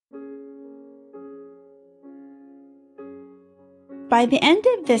By the end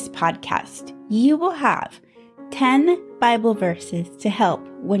of this podcast, you will have 10 Bible verses to help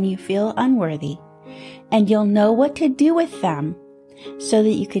when you feel unworthy, and you'll know what to do with them so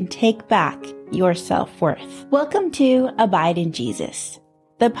that you can take back your self-worth. Welcome to Abide in Jesus,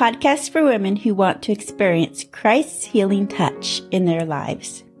 the podcast for women who want to experience Christ's healing touch in their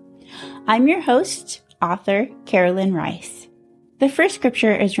lives. I'm your host, author Carolyn Rice. The first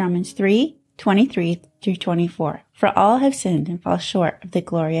scripture is Romans 3:23 through 24. For all have sinned and fall short of the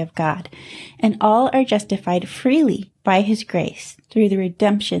glory of God, and all are justified freely by His grace through the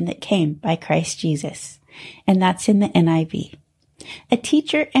redemption that came by Christ Jesus. And that's in the NIV. A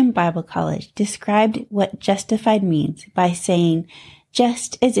teacher in Bible college described what justified means by saying,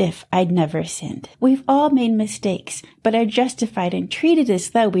 just as if I'd never sinned. We've all made mistakes, but are justified and treated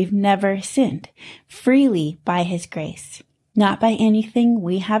as though we've never sinned, freely by His grace, not by anything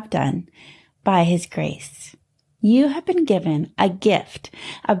we have done, by His grace. You have been given a gift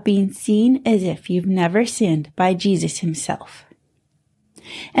of being seen as if you've never sinned by Jesus Himself.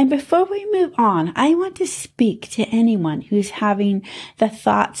 And before we move on, I want to speak to anyone who's having the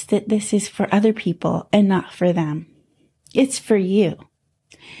thoughts that this is for other people and not for them. It's for you.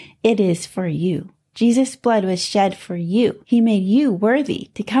 It is for you. Jesus' blood was shed for you. He made you worthy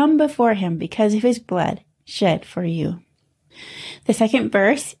to come before Him because of His blood shed for you. The second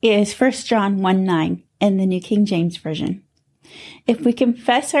verse is 1 John 1:9 in the New King James Version. If we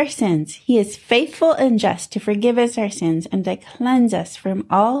confess our sins, He is faithful and just to forgive us our sins and to cleanse us from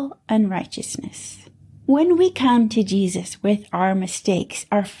all unrighteousness. When we come to Jesus with our mistakes,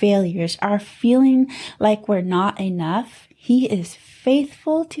 our failures, our feeling like we're not enough, He is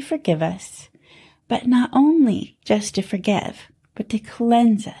faithful to forgive us, but not only just to forgive, but to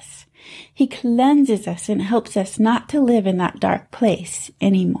cleanse us. He cleanses us and helps us not to live in that dark place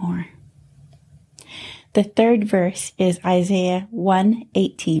anymore. The third verse is Isaiah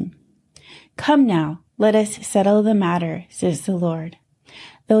 1:18. Come now, let us settle the matter, says the Lord.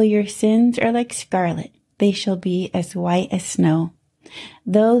 Though your sins are like scarlet, they shall be as white as snow.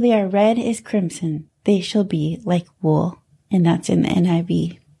 Though they are red as crimson, they shall be like wool. And that's in the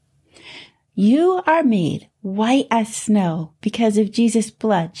NIV. You are made white as snow because of Jesus'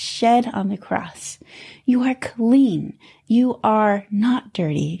 blood shed on the cross. You are clean. You are not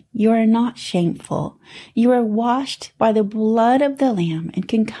dirty. You are not shameful. You are washed by the blood of the Lamb and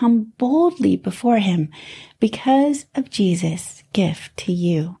can come boldly before Him because of Jesus' gift to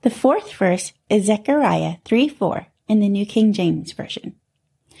you. The fourth verse is Zechariah 3:4 in the New King James Version.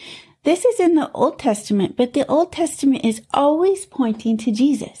 This is in the Old Testament, but the Old Testament is always pointing to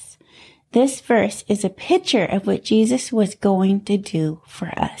Jesus. This verse is a picture of what Jesus was going to do for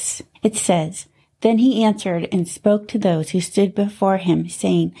us. It says, Then He answered and spoke to those who stood before Him,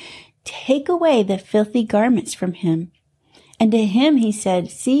 saying, Take away the filthy garments from him. And to him He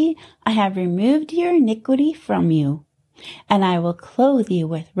said, See, I have removed your iniquity from you, and I will clothe you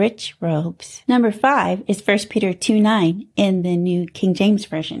with rich robes. Number 5 is 1 Peter 2:9 in the New King James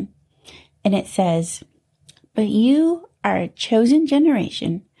Version. And it says, But you are a chosen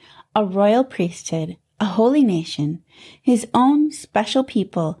generation, a royal priesthood, a holy nation, His own special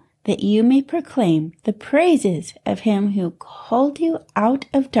people, that you may proclaim the praises of Him who called you out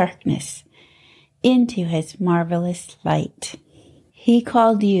of darkness into His marvelous light. He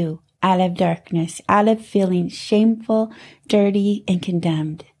called you out of darkness, out of feeling shameful, dirty, and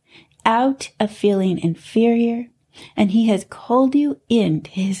condemned, out of feeling inferior, and He has called you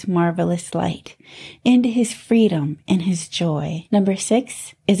into His marvelous light, into His freedom and His joy. Number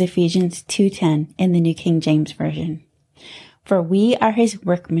 6 is Ephesians 2:10 in the New King James Version. For we are His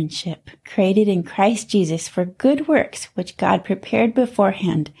workmanship, created in Christ Jesus for good works, which God prepared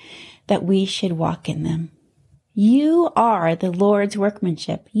beforehand that we should walk in them. You are the Lord's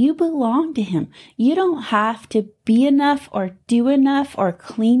workmanship. You belong to Him. You don't have to be enough or do enough or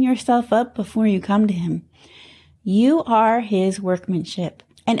clean yourself up before you come to Him. You are His workmanship.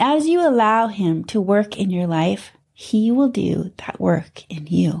 And as you allow Him to work in your life, He will do that work in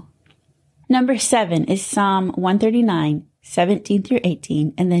you. Number 7 is Psalm 139:17 through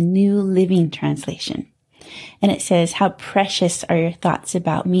 18 in the New Living Translation. And it says, How precious are your thoughts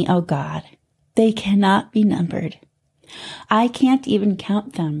about me, O God. They cannot be numbered. I can't even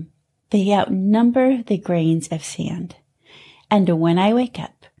count them. They outnumber the grains of sand. And when I wake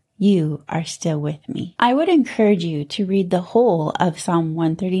up, you are still with me. I would encourage you to read the whole of Psalm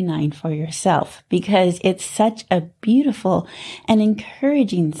 139 for yourself because it's such a beautiful and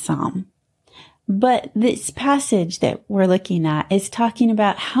encouraging psalm. But this passage that we're looking at is talking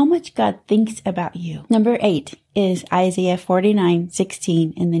about how much God thinks about you. Number 8 is Isaiah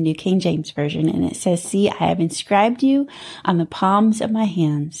 49:16 in the New King James Version. And it says, "See, I have inscribed you on the palms of my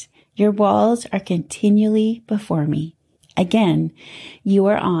hands. Your walls are continually before me." Again, you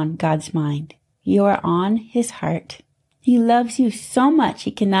are on God's mind. You are on his heart. He loves you so much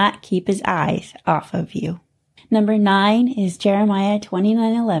he cannot keep his eyes off of you. Number 9 is Jeremiah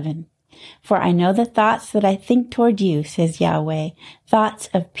 29:11. "For I know the thoughts that I think toward you, says Yahweh, thoughts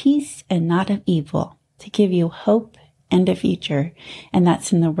of peace and not of evil, to give you hope and a future." And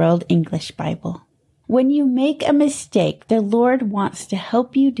that's in the World English Bible. When you make a mistake, the Lord wants to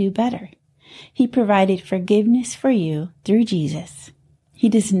help you do better. He provided forgiveness for you through Jesus. He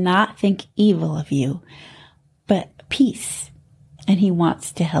does not think evil of you, but peace, and he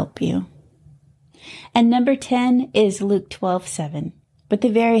wants to help you. And number 10 is Luke 12:7. "But the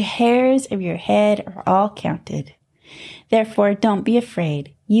very hairs of your head are all counted. Therefore, don't be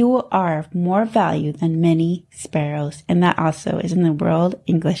afraid. You are of more value than many sparrows." And that also is in the World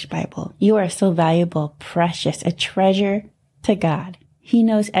English Bible. You are so valuable, precious, a treasure to God. He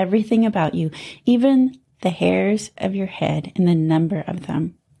knows everything about you, even the hairs of your head and the number of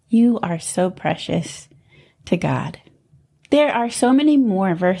them. You are so precious to God. There are so many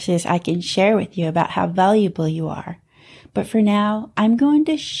more verses I can share with you about how valuable you are. But for now, I'm going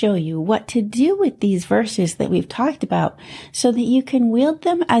to show you what to do with these verses that we've talked about so that you can wield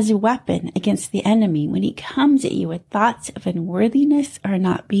them as a weapon against the enemy when he comes at you with thoughts of unworthiness or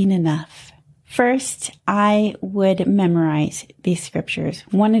not being enough. First, I would memorize these scriptures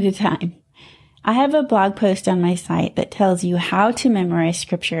one at a time. I have a blog post on my site that tells you how to memorize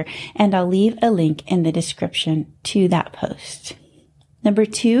scripture, and I'll leave a link in the description to that post. Number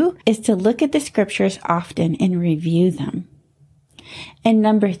 2 is to look at the scriptures often and review them. And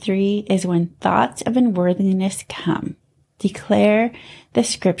number 3 is when thoughts of unworthiness come, declare the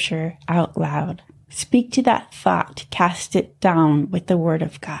scripture out loud. Speak to that thought, cast it down with the word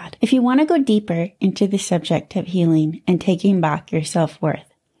of God. If you want to go deeper into the subject of healing and taking back your self-worth,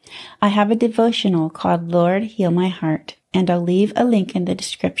 I have a devotional called Lord, Heal My Heart, and I'll leave a link in the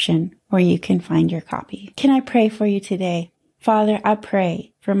description where you can find your copy. Can I pray for you today? Father, I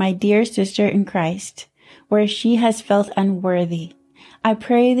pray for my dear sister in Christ, where she has felt unworthy. I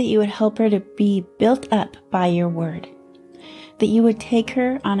pray that you would help her to be built up by your word, that you would take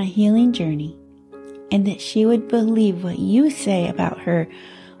her on a healing journey, and that she would believe what you say about her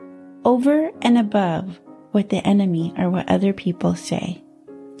over and above what the enemy or what other people say.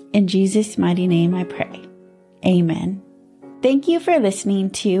 In Jesus' mighty name I pray. Amen. Thank you for listening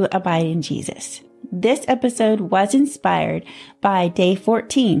to Abide in Jesus. This episode was inspired by day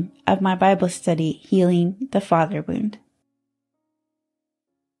 14 of my Bible study, Healing the Father Wound.